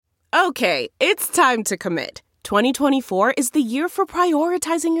Okay, it's time to commit. 2024 is the year for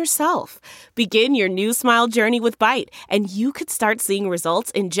prioritizing yourself. Begin your new smile journey with Byte, and you could start seeing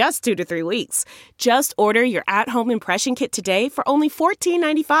results in just 2 to 3 weeks. Just order your at-home impression kit today for only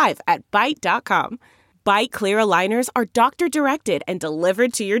 $14.95 at Byte.com. Byte Clear aligners are doctor-directed and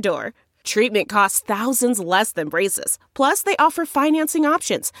delivered to your door. Treatment costs thousands less than braces. Plus, they offer financing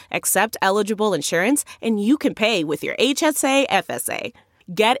options, accept eligible insurance, and you can pay with your HSA FSA.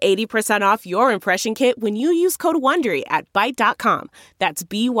 Get 80% off your impression kit when you use code WONDERY at Byte.com. That's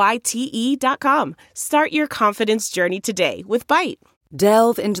BYTE.com. Start your confidence journey today with Byte.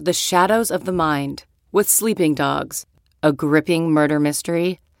 Delve into the shadows of the mind with Sleeping Dogs, a gripping murder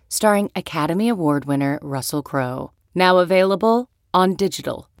mystery starring Academy Award winner Russell Crowe. Now available on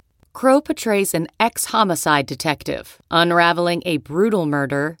digital. Crowe portrays an ex-homicide detective unraveling a brutal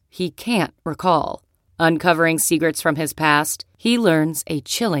murder he can't recall. Uncovering secrets from his past, he learns a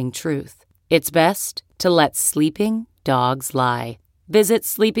chilling truth. It's best to let sleeping dogs lie. Visit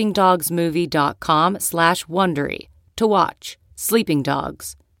sleepingdogsmovie.com/Wondery to watch Sleeping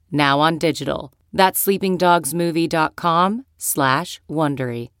Dogs, now on digital. That's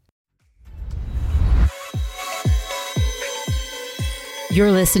sleepingdogsmovie.com/Wondery.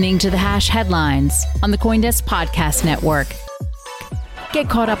 You're listening to the Hash Headlines on the CoinDesk Podcast Network. Get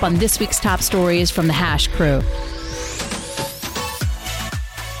caught up on this week's top stories from the Hash crew.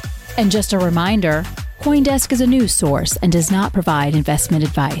 And just a reminder, CoinDesk is a news source and does not provide investment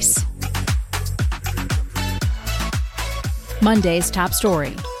advice. Monday's top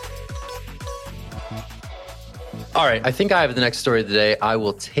story. All right, I think I have the next story of the day. I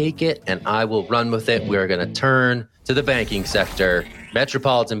will take it and I will run with it. We are going to turn to the banking sector.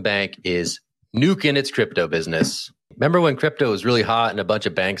 Metropolitan Bank is nuking its crypto business. Remember when crypto was really hot and a bunch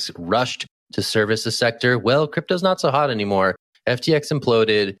of banks rushed to service the sector? Well, crypto's not so hot anymore. FTX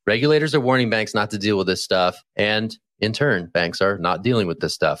imploded. Regulators are warning banks not to deal with this stuff. And in turn, banks are not dealing with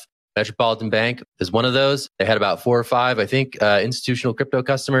this stuff. Metropolitan Bank is one of those. They had about 4 or 5, I think, institutional crypto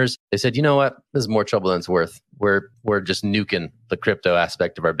customers. They said, you know what? This is more trouble than it's worth. We're just nuking the crypto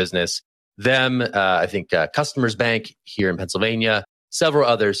aspect of our business. Them, I think, Customers Bank here in Pennsylvania, several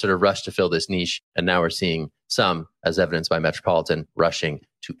others sort of rushed to fill this niche. And now we're seeing some, as evidenced by Metropolitan, rushing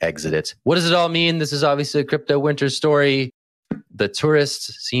to exit it. What does it all mean? This is obviously a crypto winter story. The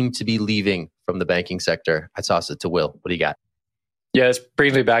tourists seem to be leaving from the banking sector. I toss it to Will. What do you got? Yeah, this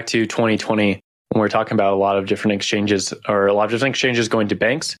brings me back to 2020 when we're talking about a lot of different exchanges going to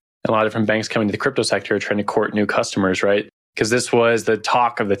banks and a lot of different banks coming to the crypto sector trying to court new customers, right? Because this was the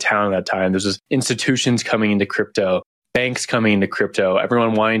talk of the town at that time. There's institutions coming into crypto, banks coming into crypto,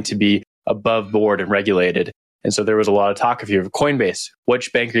 everyone wanting to be above board and regulated. And so there was a lot of talk if you have Coinbase,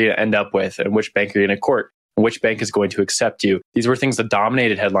 which bank are you going to end up with and which bank are you going to court and which bank is going to accept you. These were things that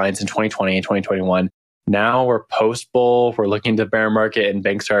dominated headlines in 2020 and 2021. Now we're post-bull, we're looking to bear market and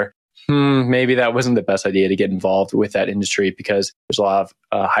banks are, maybe that wasn't the best idea to get involved with that industry because there's a lot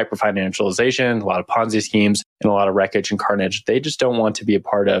of hyper-financialization, a lot of Ponzi schemes, and a lot of wreckage and carnage they just don't want to be a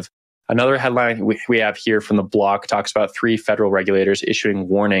part of. Another headline we have here from the block talks about 3 federal regulators issuing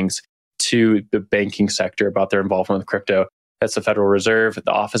warnings to the banking sector about their involvement with crypto. That's the Federal Reserve,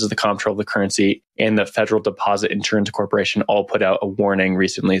 the Office of the Comptroller of the Currency, and the Federal Deposit Insurance Corporation all put out a warning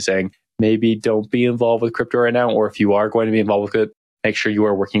recently saying, maybe don't be involved with crypto right now, or if you are going to be involved with it, make sure you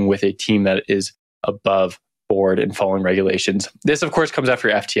are working with a team that is above board and following regulations. This, of course, comes after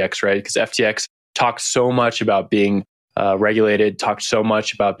FTX, right? Because FTX talked so much about being regulated, talked so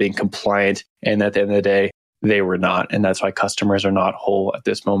much about being compliant, and at the end of the day, they were not. And that's why customers are not whole at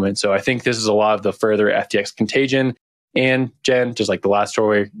this moment. So I think this is a lot of the further FTX contagion. And Jen, just like the last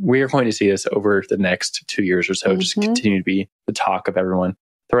story, we are going to see this over the next 2 years or so, just continue to be the talk of everyone.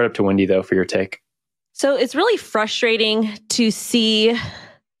 Throw it up to Wendy, though, for your take. So it's really frustrating to see,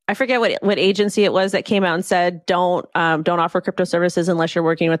 I forget what agency it was that came out and said, don't offer crypto services unless you're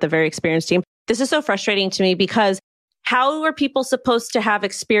working with a very experienced team. This is so frustrating to me because how are people supposed to have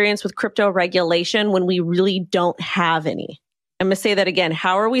experience with crypto regulation when we really don't have any? I'm going to say that again.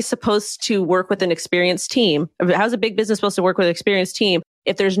 How are we supposed to work with an experienced team? How's a big business supposed to work with an experienced team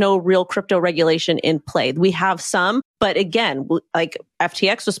if there's no real crypto regulation in play? We have some, but again, like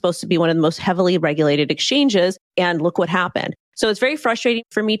FTX was supposed to be one of the most heavily regulated exchanges, and look what happened. So it's very frustrating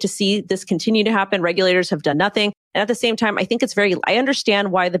for me to see this continue to happen. Regulators have done nothing. And at the same time, I think I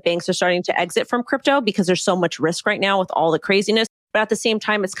understand why the banks are starting to exit from crypto because there's so much risk right now with all the craziness. But at the same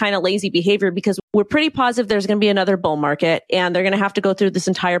time, it's kind of lazy behavior because we're pretty positive there's going to be another bull market and they're going to have to go through this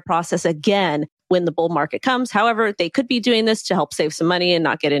entire process again when the bull market comes. However, they could be doing this to help save some money and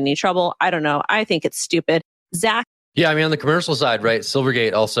not get in any trouble. I don't know. I think it's stupid. Zach, Yeah, I mean, on the commercial side, right,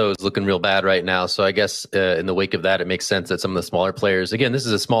 Silvergate also is looking real bad right now. So I guess in the wake of that, it makes sense that some of the smaller players, again, this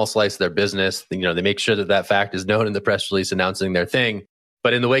is a small slice of their business. You know, they make sure that that fact is known in the press release announcing their thing.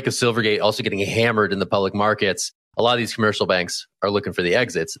 But in the wake of Silvergate also getting hammered in the public markets, a lot of these commercial banks are looking for the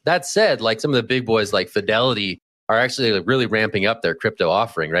exits. That said, like some of the big boys like Fidelity are actually really ramping up their crypto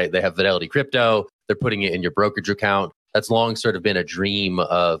offering, right? They have Fidelity Crypto. They're putting it in your brokerage account. That's long sort of been a dream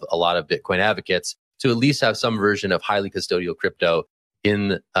of a lot of Bitcoin advocates, to at least have some version of highly custodial crypto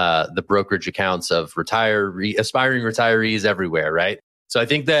in the brokerage accounts of aspiring retirees everywhere, right? So I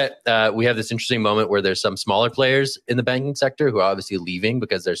think that we have this interesting moment where there's some smaller players in the banking sector who are obviously leaving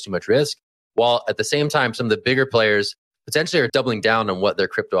because there's too much risk, while at the same time, some of the bigger players potentially are doubling down on what their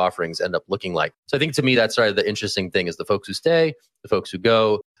crypto offerings end up looking like. So I think to me, that's sort of the interesting thing, is the folks who stay, the folks who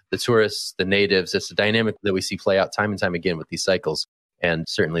go, the tourists, the natives. It's a dynamic that we see play out time and time again with these cycles. And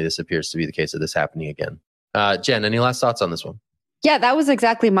certainly this appears to be the case of this happening again. Jen, any last thoughts on this one? Yeah, that was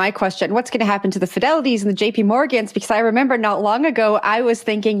exactly my question. What's going to happen to the Fidelities and the JP Morgans? Because I remember not long ago, I was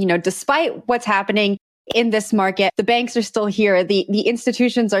thinking, despite what's happening in this market, the banks are still here. The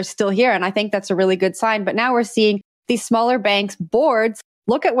institutions are still here. And I think that's a really good sign. But now we're seeing these smaller banks boards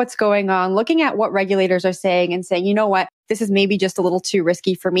look at what's going on, looking at what regulators are saying and saying, you know what, this is maybe just a little too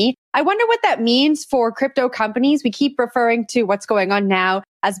risky for me. I wonder what that means for crypto companies. We keep referring to what's going on now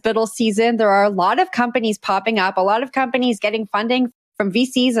as BUIDL season. There are a lot of companies popping up, a lot of companies getting funding from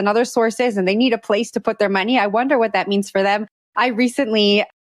VCs and other sources, and they need a place to put their money. I wonder what that means for them. I recently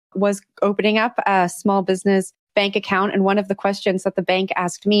was opening up a small business bank account, and one of the questions that the bank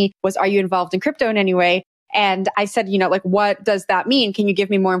asked me was, are you involved in crypto in any way? And I said, what does that mean? Can you give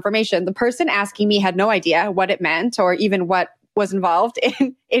me more information? The person asking me had no idea what it meant or even what was involved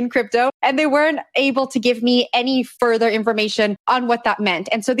in crypto. And they weren't able to give me any further information on what that meant.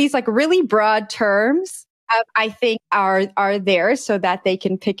 And so these really broad terms, I think are there so that they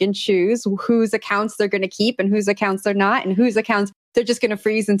can pick and choose whose accounts they're going to keep and whose accounts they're not, and whose accounts they're just going to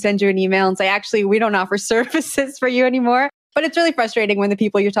freeze and send you an email and say, actually, we don't offer services for you anymore. But it's really frustrating when the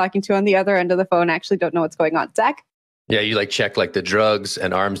people you're talking to on the other end of the phone actually don't know what's going on. Zach? Yeah, you check the drugs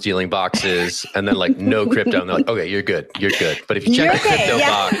and arms dealing boxes and then no crypto. And they're like, okay, you're good. But if you check the crypto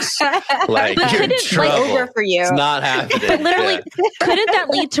box, you're in trouble. Over for you. It's not happening. But literally, couldn't that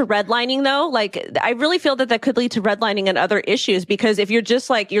lead to redlining though? I really feel that could lead to redlining and other issues, because if you're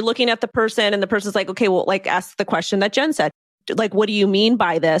just you're looking at the person and the person's like, okay, well, ask the question that Jen said. What do you mean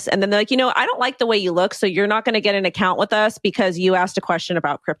by this? And then they're like, I don't like the way you look, so you're not going to get an account with us because you asked a question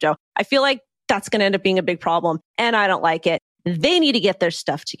about crypto. I feel like that's going to end up being a big problem, and I don't like it. They need to get their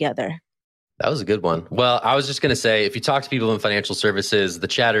stuff together. That was a good one. Well, I was just going to say, if you talk to people in financial services, the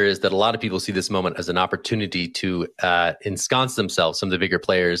chatter is that a lot of people see this moment as an opportunity to ensconce themselves, some of the bigger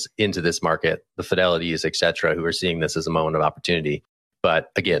players, into this market, the Fidelities, et cetera, who are seeing this as a moment of opportunity. But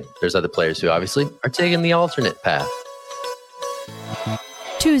again, there's other players who obviously are taking the alternate path.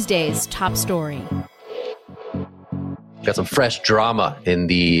 Tuesday's top story. Got some fresh drama in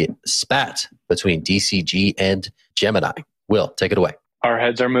the spat between DCG and Gemini. Will, take it away. Our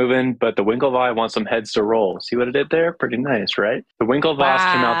heads are moving, but the Winklevi wants some heads to roll. See what it did there? Pretty nice, right? The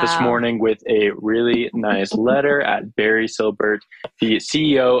Winklevoss came out this morning with a really nice letter at Barry Silbert, the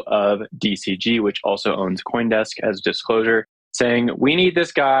CEO of DCG, which also owns CoinDesk, as disclosure, saying, we need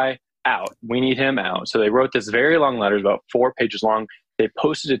this guy out. We need him out. So they wrote this very long letter, about 4 pages long. They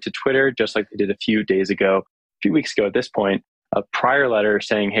posted it to Twitter, just like they did a few weeks ago at this point, a prior letter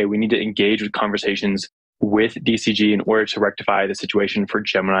saying, hey, we need to engage with conversations with DCG in order to rectify the situation for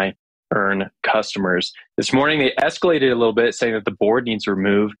Gemini Earn customers. This morning, they escalated a little bit, saying that the board needs to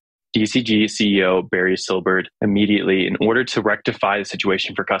remove DCG CEO Barry Silbert immediately in order to rectify the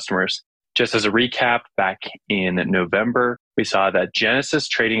situation for customers. Just as a recap, back in November, we saw that Genesis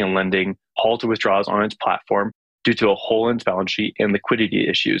Trading and Lending halted withdrawals on its platform due to a hole in its balance sheet and liquidity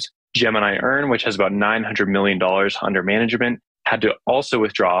issues. Gemini Earn, which has about $900 million under management, had to also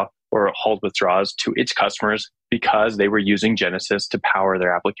withdraw or halt withdrawals to its customers because they were using Genesis to power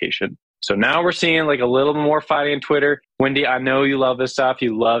their application. So now we're seeing a little more fighting on Twitter. Wendy, I know you love this stuff.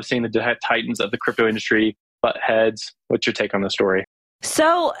 You love seeing the titans of the crypto industry butt heads. What's your take on the story?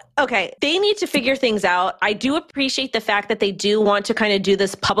 So, okay, they need to figure things out. I do appreciate the fact that they do want to kind of do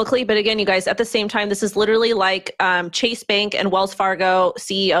this publicly. But again, you guys, at the same time, this is literally like Chase Bank and Wells Fargo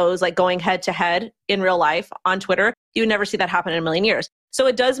CEOs going head to head in real life on Twitter. You would never see that happen in a million years. So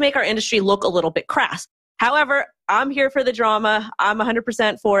it does make our industry look a little bit crass. However, I'm here for the drama. I'm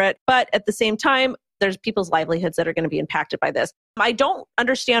 100% for it. But at the same time, there's people's livelihoods that are going to be impacted by this. I don't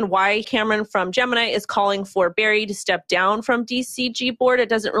understand why Cameron from Gemini is calling for Barry to step down from DCG board. It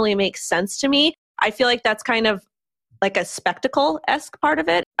doesn't really make sense to me. I feel like that's kind of like a spectacle-esque part of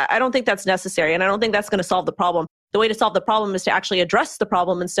it. I don't think that's necessary. And I don't think that's going to solve the problem. The way to solve the problem is to actually address the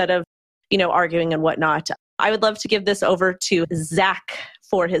problem instead of, arguing and whatnot. I would love to give this over to Zach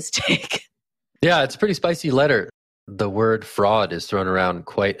for his take. Yeah, it's a pretty spicy letter. The word fraud is thrown around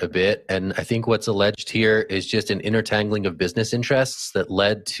quite a bit. And I think what's alleged here is just an intertangling of business interests that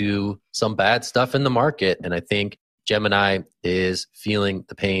led to some bad stuff in the market. And I think Gemini is feeling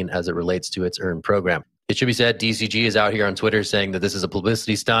the pain as it relates to its earn program. It should be said, DCG is out here on Twitter saying that this is a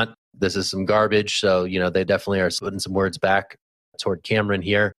publicity stunt. This is some garbage. So, they definitely are putting some words back toward Cameron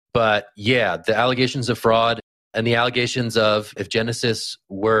here. But yeah, the allegations of fraud and the allegations of if Genesis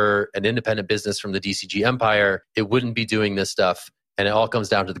were an independent business from the DCG empire, it wouldn't be doing this stuff. And it all comes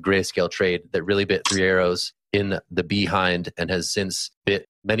down to the grayscale trade that really bit Three Arrows in the behind and has since bit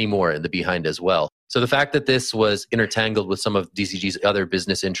many more in the behind as well. So the fact that this was intertangled with some of DCG's other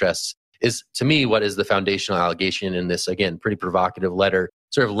business interests is, to me, what is the foundational allegation in this, again, pretty provocative letter,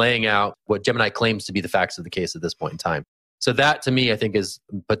 sort of laying out what Gemini claims to be the facts of the case at this point in time. So that, to me, I think is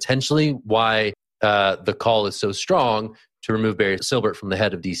potentially why the call is so strong to remove Barry Silbert from the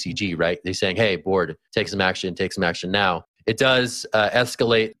head of DCG, right? They're saying, hey, board, take some action now. It does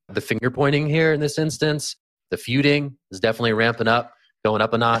escalate the finger pointing here in this instance. The feuding is definitely ramping up, going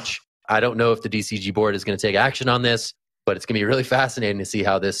up a notch. I don't know if the DCG board is going to take action on this, but it's going to be really fascinating to see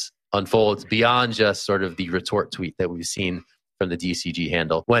how this unfolds beyond just sort of the retort tweet that we've seen from the DCG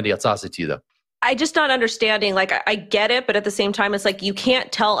handle. Wendy, I'll toss it to you though. I just not understanding, I get it, but at the same time, it's like you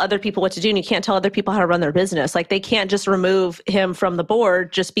can't tell other people what to do and you can't tell other people how to run their business. Like they can't just remove him from the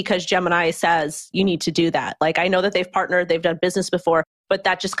board just because Gemini says you need to do that. Like I know that they've partnered, they've done business before, but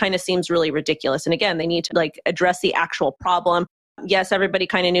that just kind of seems really ridiculous. And again, they need to address the actual problem. Yes, everybody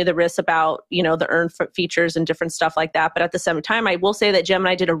kind of knew the risks about, the earn features and different stuff like that. But at the same time, I will say that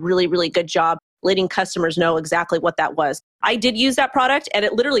Gemini did a really, really good job letting customers know exactly what that was. I did use that product and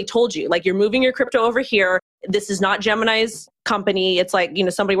it literally told you, you're moving your crypto over here. This is not Gemini's company. It's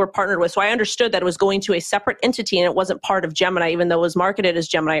somebody we're partnered with. So I understood that it was going to a separate entity and it wasn't part of Gemini, even though it was marketed as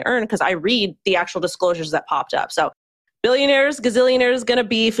Gemini Earn, because I read the actual disclosures that popped up. So billionaires, gazillionaires, gonna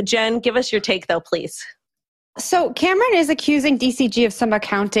beef. Jen, give us your take though, please. So Cameron is accusing DCG of some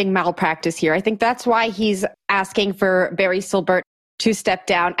accounting malpractice here. I think that's why he's asking for Barry Silbert to step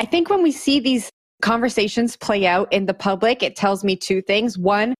down. I think when we see these conversations play out in the public, it tells me two things.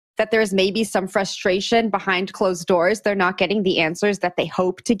 One, that there's maybe some frustration behind closed doors. They're not getting the answers that they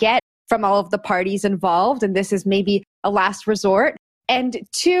hope to get from all of the parties involved. And this is maybe a last resort. And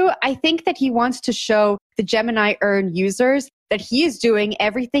two, I think that he wants to show the Gemini Earn users that he is doing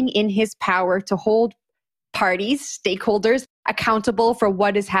everything in his power to hold parties, stakeholders accountable for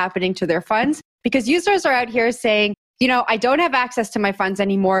what is happening to their funds. Because users are out here saying, I don't have access to my funds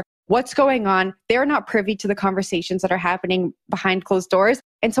anymore. What's going on? They're not privy to the conversations that are happening behind closed doors.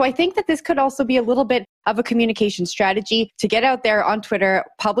 And so I think that this could also be a little bit of a communication strategy to get out there on Twitter,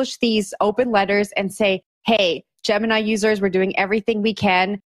 publish these open letters and say, hey, Gemini users, we're doing everything we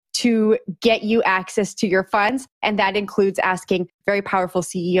can to get you access to your funds. And that includes asking very powerful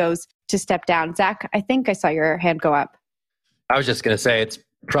CEOs to step down. Zach, I think I saw your hand go up. I was just going to say it's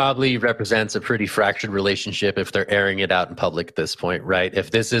probably represents a pretty fractured relationship if they're airing it out in public at this point, right? If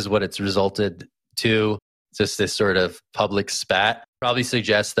this is what it's resulted to, just this sort of public spat, probably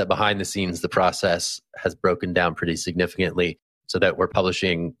suggests that behind the scenes, the process has broken down pretty significantly so that we're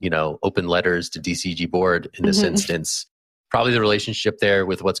publishing, open letters to DCG board in this instance. Probably the relationship there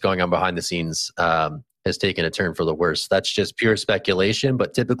with what's going on behind the scenes has taken a turn for the worse. That's just pure speculation,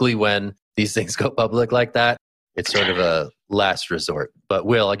 but typically when these things go public like that, it's sort of a last resort. But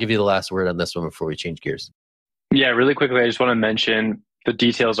Will, I'll give you the last word on this one before we change gears. Yeah, really quickly, I just want to mention the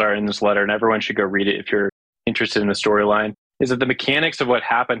details are in this letter and everyone should go read it if you're interested in the storyline, is that the mechanics of what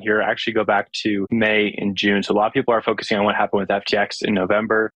happened here actually go back to May and June. So a lot of people are focusing on what happened with FTX in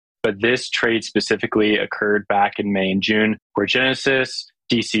November, but this trade specifically occurred back in May and June where Genesis,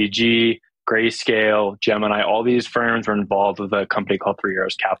 DCG, Grayscale, Gemini, all these firms were involved with a company called Three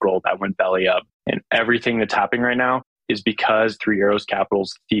Arrows Capital that went belly up. And everything that's happening right now is because Three Arrows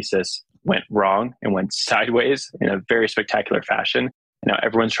Capital's thesis went wrong and went sideways in a very spectacular fashion. And now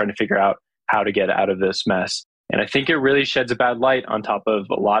everyone's trying to figure out how to get out of this mess. And I think it really sheds a bad light on top of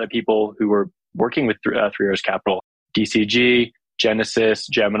a lot of people who were working with Three Arrows Capital, DCG, Genesis,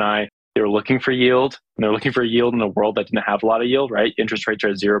 Gemini. They were looking for yield, and they're looking for yield in a world that didn't have a lot of yield, right? Interest rates are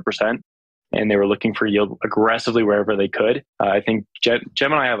at 0%. And they were looking for yield aggressively wherever they could. I think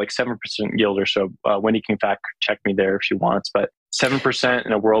Gemini had 7% yield or so. Wendy can fact check me there if she wants, but 7%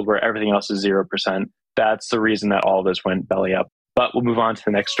 in a world where everything else is 0%. That's the reason that all of this went belly up. But we'll move on to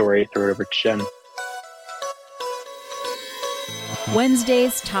the next story. Throw it over to Jen.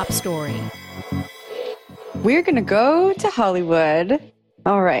 Wednesday's top story. We're going to go to Hollywood.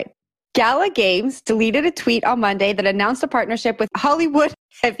 All right. Gala Games deleted a tweet on Monday that announced a partnership with Hollywood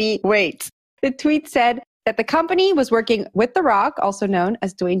Heavyweights. The tweet said that the company was working with The Rock, also known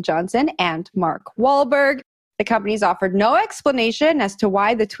as Dwayne Johnson, and Mark Wahlberg. The companies offered no explanation as to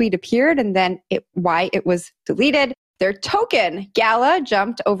why the tweet appeared and then why it was deleted. Their token, Gala,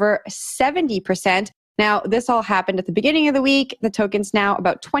 jumped over 70%. Now, this all happened at the beginning of the week. The token's now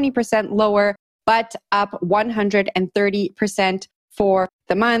about 20% lower, but up 130% for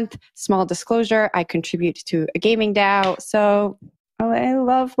the month. Small disclosure, I contribute to a gaming DAO, so I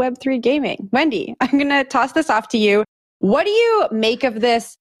love Web3 gaming. Wendy, I'm going to toss this off to you. What do you make of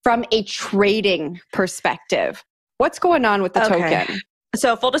this from a trading perspective? What's going on with the token?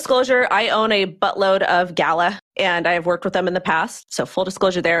 So full disclosure, I own a buttload of Gala and I've worked with them in the past. So full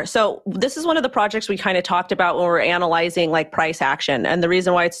disclosure there. So this is one of the projects we kind of talked about when we're analyzing like price action. And the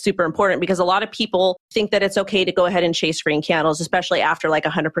reason why it's super important, because a lot of people think that it's okay to go ahead and chase green candles, especially after like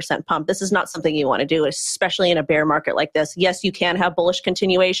 100% pump. This is not something you want to do, especially in a bear market like this. Yes, you can have bullish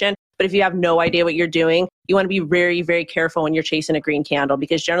continuation, but if you have no idea what you're doing, you want to be very, very careful when you're chasing a green candle,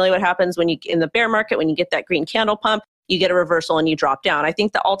 because generally what happens when you in the bear market, when you get that green candle pump, you get a reversal and you drop down. I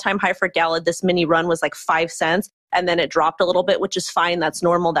think the all-time high for Gala, this mini run was like 5 cents, and then it dropped a little bit, which is fine. That's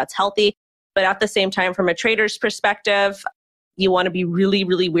normal. That's healthy. But at the same time, from a trader's perspective, you want to be really,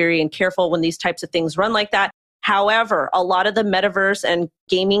 really wary and careful when these types of things run like that. However, a lot of the metaverse and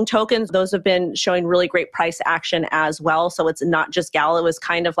gaming tokens, those have been showing really great price action as well. So it's not just Gala. It was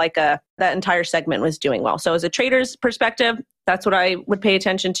kind of like that entire segment was doing well. So as a trader's perspective, that's what I would pay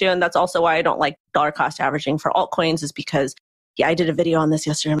attention to. And that's also why I don't like dollar cost averaging for altcoins, is because, yeah, I did a video on this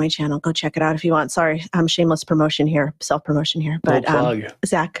yesterday on my channel. Go check it out if you want. Sorry, shameless promotion here, self-promotion here. But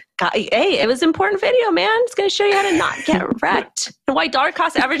Zach, hey, it was an important video, man. It's going to show you how to not get wrecked and why dollar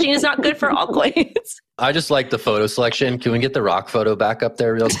cost averaging is not good for altcoins. I just like the photo selection. Can we get the Rock photo back up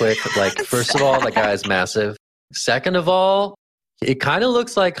there real quick? Like, first of all, that guy's massive. Second of all, it kind of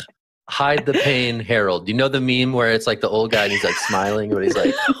looks like Hide the Pain Harold. You know the meme where it's like the old guy and he's like smiling, but he's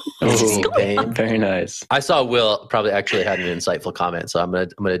like, pain. Very nice. I saw Will probably actually had an insightful comment, so I'm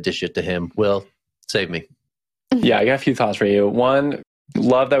gonna dish it to him. Will, save me. Yeah, I got a few thoughts for you. One,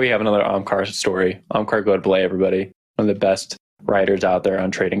 love that we have another Omkar story. Omkar Godbole, everybody. One of the best writers out there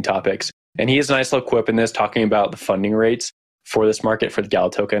on trading topics. And he has a nice little quip in this talking about the funding rates for this market for the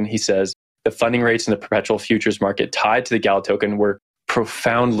Gala token. He says, the funding rates in the perpetual futures market tied to the Gala token were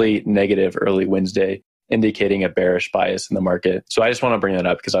profoundly negative early Wednesday, indicating a bearish bias in the market. So I just want to bring that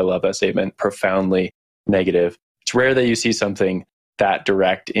up because I love that statement, profoundly negative. It's rare that you see something that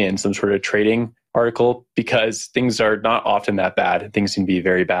direct in some sort of trading article, because things are not often that bad. Things can be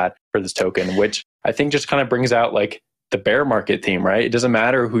very bad for this token, which I think just kind of brings out like the bear market theme, right? It doesn't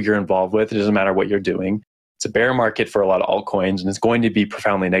matter who you're involved with. It doesn't matter what you're doing. It's a bear market for a lot of altcoins, and it's going to be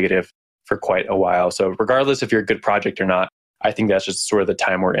profoundly negative for quite a while. So regardless if you're a good project or not, I think that's just sort of the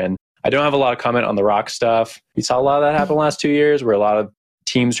time we're in. I don't have a lot of comment on the Rock stuff. We saw a lot of that happen the last 2 years, where a lot of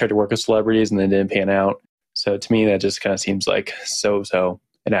teams tried to work with celebrities and then didn't pan out. So to me, that just kind of seems like so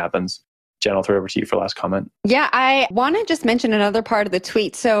it happens. Jen, I'll throw it over to you for last comment. Yeah, I want to just mention another part of the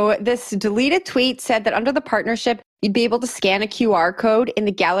tweet. So this deleted tweet said that under the partnership, you'd be able to scan a QR code in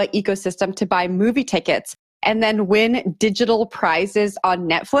the Gala ecosystem to buy movie tickets and then win digital prizes on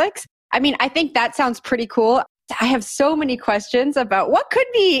Netflix. I mean, I think that sounds pretty cool. I have so many questions about what could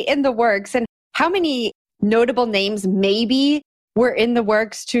be in the works and how many notable names maybe were in the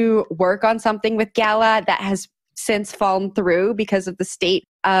works to work on something with Gala that has since fallen through because of the state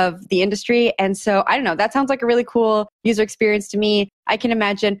of the industry. And so, I don't know, that sounds like a really cool user experience to me. I can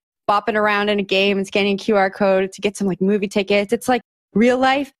imagine bopping around in a game and scanning a QR code to get some like movie tickets. It's like real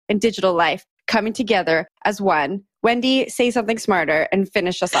life and digital life coming together as one. Wendy, say something smarter and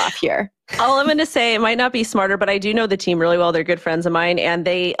finish us off here. All I'm going to say, it might not be smarter, but I do know the team really well. They're good friends of mine. And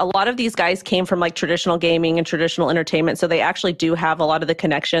a lot of these guys came from like traditional gaming and traditional entertainment. So they actually do have a lot of the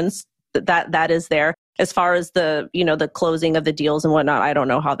connections that is there. As far as the closing of the deals and whatnot, I don't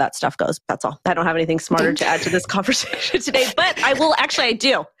know how that stuff goes. That's all. I don't have anything smarter to add to this conversation today, but I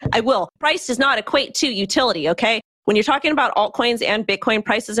will. Price does not equate to utility, okay? When you're talking about altcoins and Bitcoin,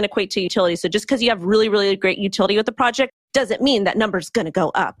 price doesn't equate to utility. So just because you have really, really great utility with the project doesn't mean that number's going to go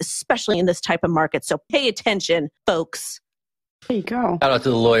up, especially in this type of market. So pay attention, folks. There you go. Shout out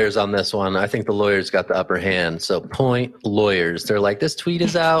to the lawyers on this one. I think the lawyers got the upper hand. So point lawyers. They're like, this tweet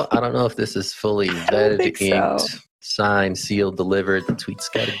is out. I don't know if this is fully vetted, inked, signed, sealed, delivered. The tweet's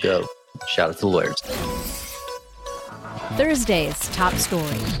got to go. Shout out to the lawyers. Thursday's top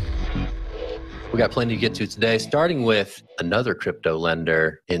story. We got plenty to get to today, starting with another crypto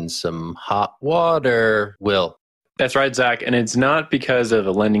lender in some hot water. Will. That's right, Zach. And it's not because of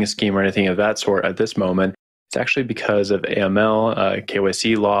a lending scheme or anything of that sort at this moment. It's actually because of AML,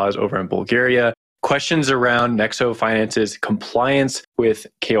 KYC laws over in Bulgaria, questions around Nexo Finance's compliance with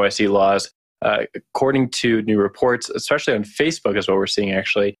KYC laws. According to new reports, especially on Facebook is what we're seeing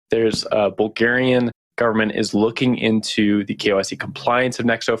actually, there's a Bulgarian government is looking into the KYC compliance of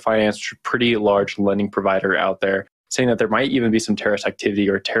Nexo Finance, which is a pretty large lending provider out there, saying that there might even be some terrorist activity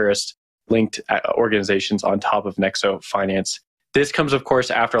or terrorist-linked organizations on top of Nexo Finance. This comes, of course,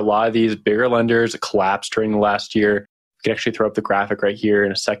 after a lot of these bigger lenders collapsed during the last year. We can actually throw up the graphic right here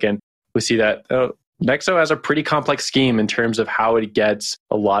in a second. We see that Nexo has a pretty complex scheme in terms of how it gets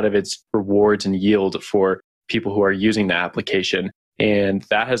a lot of its rewards and yield for people who are using the application. And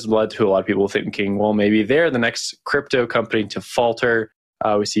that has led to a lot of people thinking, well, maybe they're the next crypto company to falter.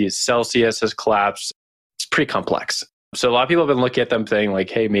 We see Celsius has collapsed. It's pretty complex. So a lot of people have been looking at them saying like,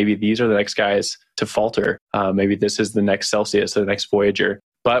 hey, maybe these are the next guys to falter. Maybe this is the next Celsius or the next Voyager.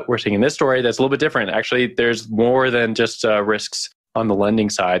 But we're seeing in this story that's a little bit different. Actually, there's more than just risks on the lending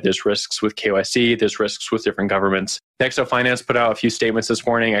side. There's risks with KYC. There's risks with different governments. Nexo Finance put out a few statements this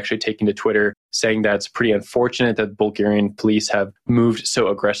morning, actually taking to Twitter, saying that it's pretty unfortunate that Bulgarian police have moved so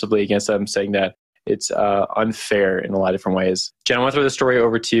aggressively against them, saying that it's unfair in a lot of different ways. Jen, I want to throw the story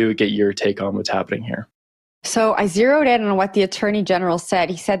over to you, get your take on what's happening here. So I zeroed in on what the Attorney General said.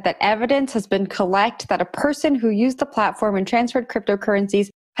 He said that evidence has been collected that a person who used the platform and transferred cryptocurrencies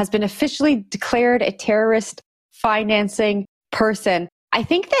has been officially declared a terrorist financing person. I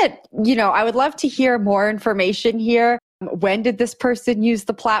think that, I would love to hear more information here. When did this person use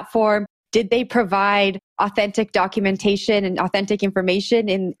the platform? Did they provide authentic documentation and authentic information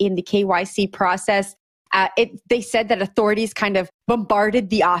in the KYC process? They said that authorities kind of bombarded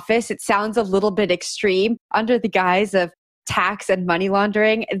the office. It sounds a little bit extreme under the guise of tax and money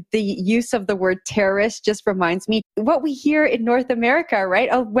laundering. The use of the word terrorist just reminds me what we hear in North America, right?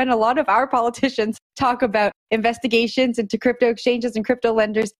 When a lot of our politicians talk about investigations into crypto exchanges and crypto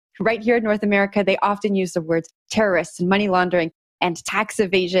lenders right here in North America, they often use the words terrorists and money laundering and tax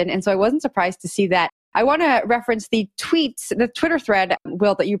evasion. And so I wasn't surprised to see that. I want to reference the Twitter thread,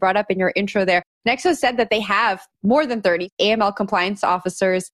 Will, that you brought up in your intro there. Nexo said that they have more than 30 AML compliance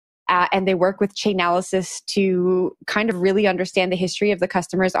officers, and they work with Chainalysis to kind of really understand the history of the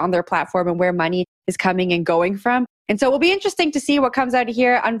customers on their platform and where money is coming and going from. And so it will be interesting to see what comes out of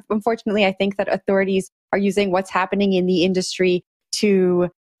here. Unfortunately, I think that authorities are using what's happening in the industry to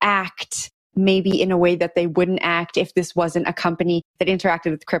act maybe in a way that they wouldn't act if this wasn't a company that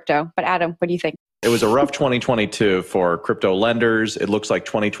interacted with crypto. But Adam, what do you think? It was a rough 2022 for crypto lenders. It looks like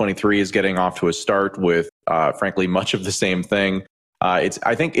 2023 is getting off to a start with, frankly, much of the same thing. It's,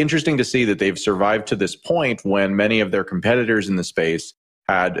 I think, interesting to see that they've survived to this point when many of their competitors in the space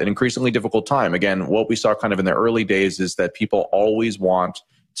had an increasingly difficult time. Again, what we saw kind of in the early days is that people always want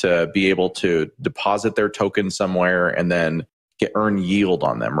to be able to deposit their token somewhere and then earn yield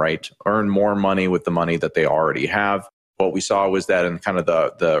on them, right? Earn more money with the money that they already have. What we saw was that in kind of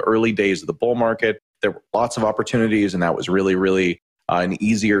the early days of the bull market, there were lots of opportunities, and that was really, really an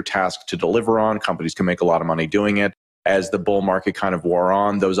easier task to deliver on. Companies can make a lot of money doing it. As the bull market kind of wore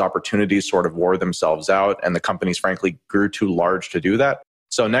on, those opportunities sort of wore themselves out, and the companies, frankly, grew too large to do that.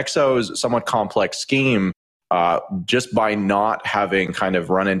 So Nexo's somewhat complex scheme, just by not having kind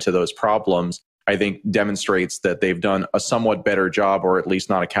of run into those problems, I think demonstrates that they've done a somewhat better job, or at least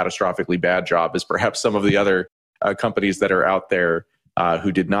not a catastrophically bad job, as perhaps some of the other companies that are out there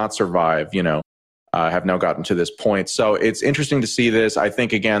who did not survive, have now gotten to this point. So it's interesting to see this. I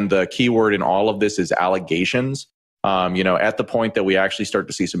think, again, the key word in all of this is allegations. At the point that we actually start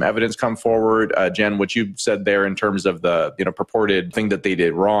to see some evidence come forward, Jen, what you said there in terms of the purported thing that they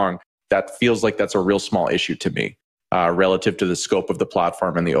did wrong, that feels like that's a real small issue to me relative to the scope of the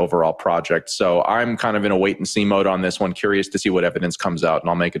platform and the overall project. So I'm kind of in a wait and see mode on this one, curious to see what evidence comes out, and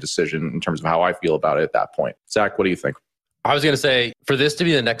I'll make a decision in terms of how I feel about it at that point. Zach, what do you think? I was going to say, for this to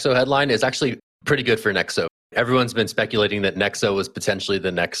be the Nexo headline, it's actually pretty good for Nexo. Everyone's been speculating that Nexo was potentially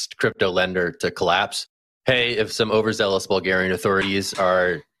the next crypto lender to collapse. Hey, if some overzealous Bulgarian authorities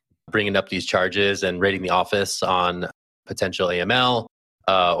are bringing up these charges and raiding the office on potential AML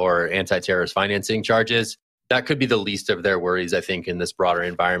or anti-terrorist financing charges, that could be the least of their worries, I think, in this broader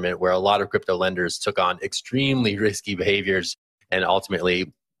environment where a lot of crypto lenders took on extremely risky behaviors and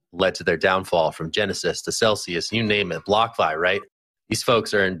ultimately led to their downfall, from Genesis to Celsius, you name it, BlockFi, right? These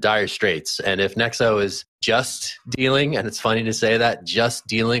folks are in dire straits. And if Nexo is just dealing, and it's funny to say that, just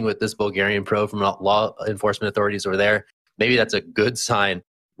dealing with this Bulgarian probe from law enforcement authorities over there, maybe that's a good sign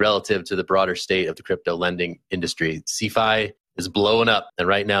relative to the broader state of the crypto lending industry. CeFi is blowing up, and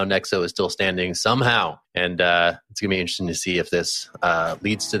right now Nexo is still standing somehow. And it's going to be interesting to see if this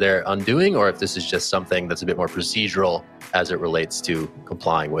leads to their undoing, or if this is just something that's a bit more procedural as it relates to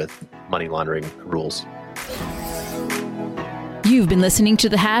complying with money laundering rules. You've been listening to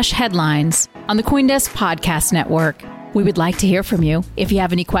The Hash Headlines on the CoinDesk Podcast Network. We would like to hear from you. If you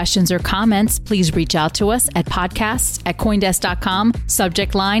have any questions or comments, please reach out to us at podcasts@coindesk.com,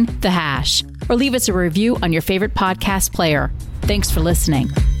 subject line, The Hash, or leave us a review on your favorite podcast player. Thanks for listening.